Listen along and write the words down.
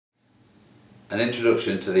an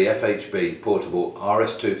introduction to the FHB portable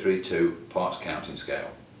RS-232 parts counting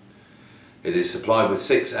scale. It is supplied with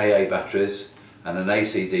 6 AA batteries and an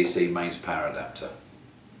AC/DC mains power adapter.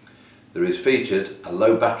 There is featured a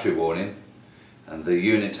low battery warning, and the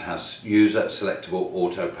unit has user selectable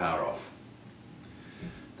auto power off.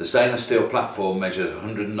 The stainless steel platform measures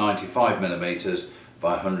 195mm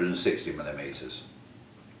by 160mm,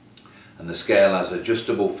 and the scale has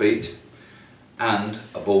adjustable feet and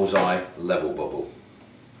a bullseye level bubble.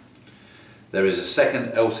 There is a second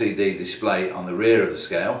LCD display on the rear of the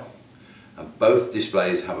scale, and both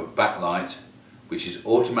displays have a backlight which is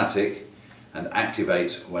automatic and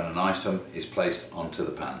activates when an item is placed onto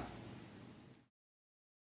the pan.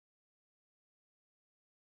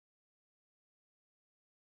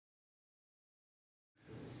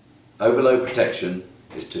 Overload protection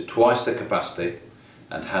is to twice the capacity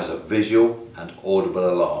and has a visual and audible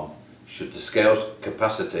alarm should the scale's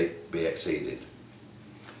capacity be exceeded.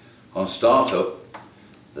 On startup,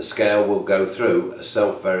 the scale will go through a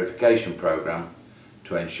self-verification program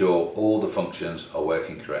to ensure all the functions are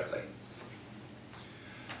working correctly.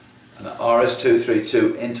 An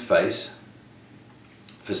RS-232 interface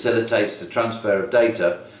facilitates the transfer of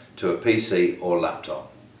data to a PC or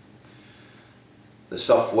laptop. The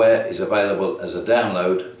software is available as a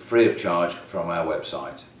download free of charge from our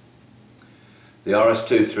website. The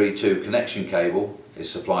RS-232 connection cable is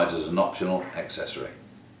supplied as an optional accessory.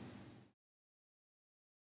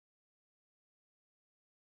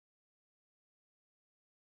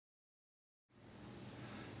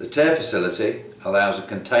 The Tare facility allows a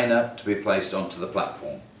container to be placed onto the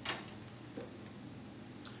platform.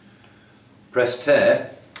 Press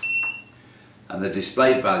Tare and the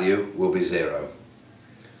displayed value will be 0.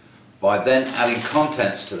 By then adding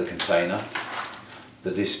contents to the container, the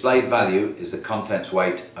displayed value is the contents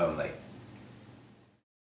weight only.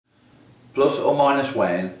 Plus or minus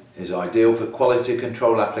weighing is ideal for quality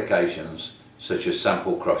control applications such as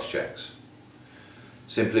sample cross-checks.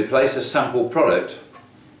 Simply place a sample product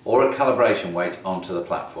or a calibration weight onto the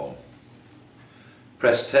platform.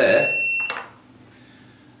 Press Tare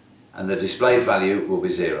and the displayed value will be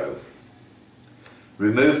 0.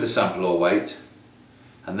 Remove the sample or weight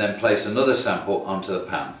and then place another sample onto the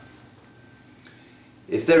pan.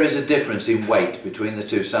 If there is a difference in weight between the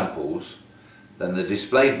two samples, then the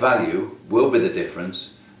displayed value will be the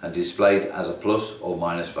difference and displayed as a plus or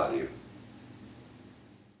minus value.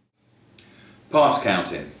 Parts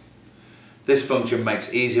counting. This function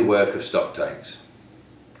makes easy work of stock takes.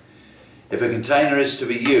 If a container is to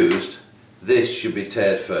be used, this should be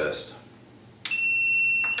tared first.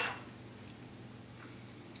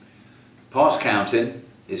 Parts counting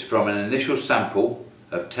is from an initial sample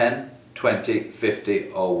of 10, 20, 50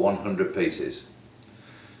 or 100 pieces.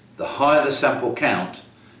 The higher the sample count,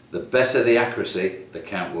 the better the accuracy the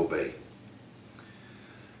count will be.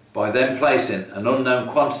 By then placing an unknown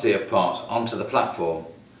quantity of parts onto the platform,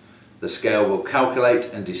 the scale will calculate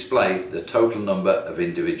and display the total number of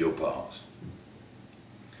individual parts.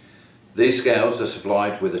 These scales are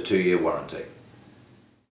supplied with a 2-year warranty.